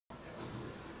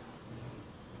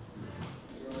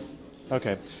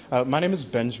Okay. My name is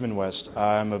Benjamin West.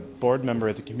 I'm a board member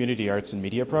at the Community Arts and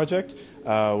Media Project,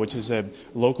 which is a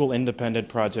local independent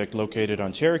project located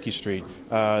on Cherokee Street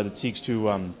that seeks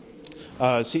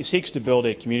to build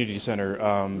a community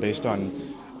center based on,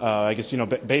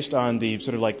 based on the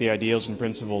sort of like the ideals and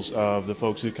principles of the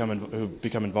folks who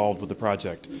become involved with the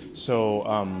project.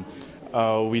 So.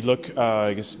 We look,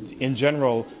 I guess, in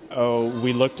general,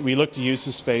 we look to use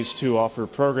the space to offer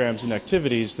programs and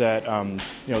activities that,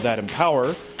 that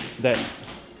empower, that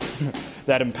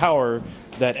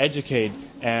that educate,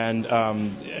 and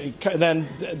then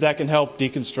that can help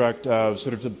deconstruct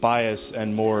sort of the bias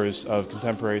and mores of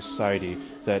contemporary society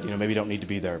that maybe don't need to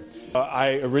be there.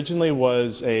 I originally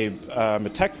was a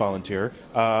tech volunteer.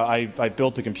 I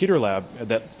built a computer lab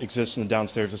that exists in the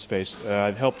downstairs of space.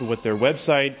 I've helped with their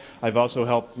website. I've also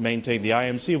helped maintain the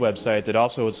IMC website that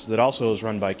also is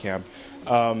run by Camp.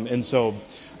 And so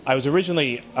I was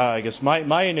originally, I guess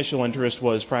my initial interest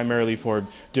was primarily for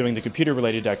doing the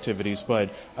computer-related activities, but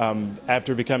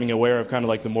after becoming aware of kind of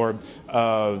like the more,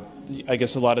 I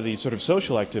guess a lot of the sort of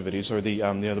social activities or the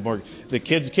the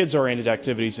kids-oriented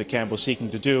activities that Camp was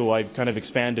seeking to do, I kind of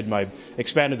expanded the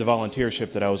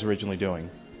volunteership that I was originally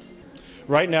doing.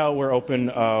 Right now we're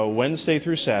open Wednesday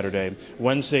through Saturday.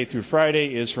 Wednesday through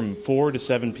Friday is from 4 to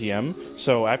 7 p.m.,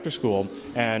 so after school,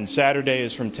 and Saturday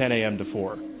is from 10 a.m. to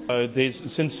 4.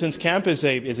 Since Camp is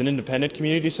an independent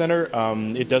community center,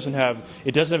 it doesn't have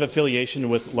affiliation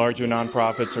with larger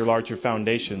nonprofits or larger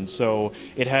foundations. So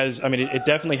it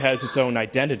definitely has its own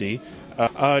identity.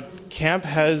 Camp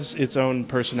has its own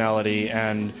personality,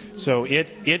 and so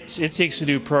it seeks to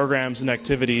do programs and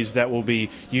activities that will be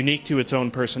unique to its own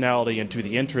personality and to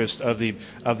the interest of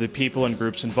the people and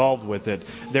groups involved with it.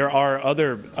 There are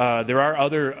other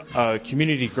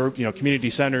community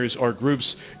centers or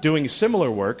groups doing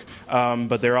similar work,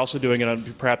 but they're also doing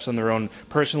it perhaps on their own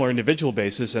personal or individual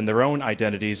basis, and their own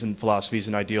identities and philosophies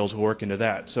and ideals work into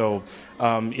that. So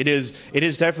it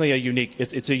is definitely a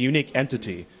unique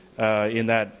entity. In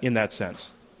that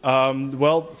sense.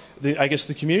 I guess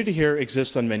the community here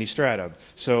exists on many strata.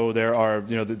 So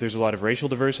there's a lot of racial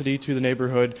diversity to the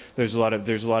neighborhood. There's a lot of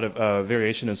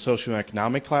variation in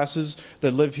socioeconomic classes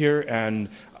that live here, and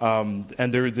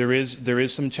there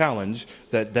is some challenge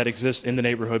that exists in the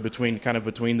neighborhood between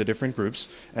the different groups.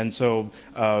 And so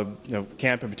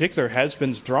Camp in particular has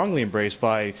been strongly embraced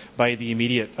by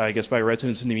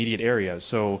residents in the immediate area.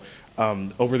 So.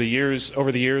 Over the years,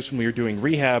 when we were doing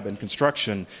rehab and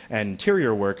construction and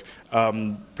interior work,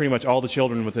 pretty much all the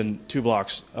children within 2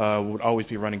 blocks would always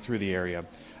be running through the area,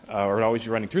 or would always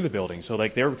be running through the building. So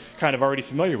like they're kind of already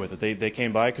familiar with it. They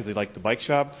came by because they like the bike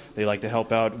shop. They like to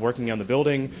help out working on the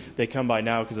building. They come by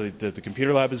now because the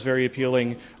computer lab is very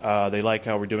appealing. They like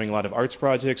how we're doing a lot of arts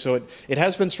projects. So it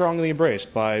has been strongly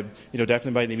embraced by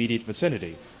definitely by the immediate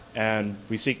vicinity. And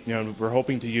we're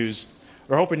hoping to use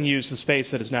the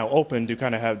space that is now open to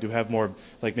kind of have more,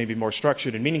 like maybe more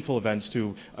structured and meaningful events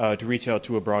to reach out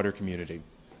to a broader community.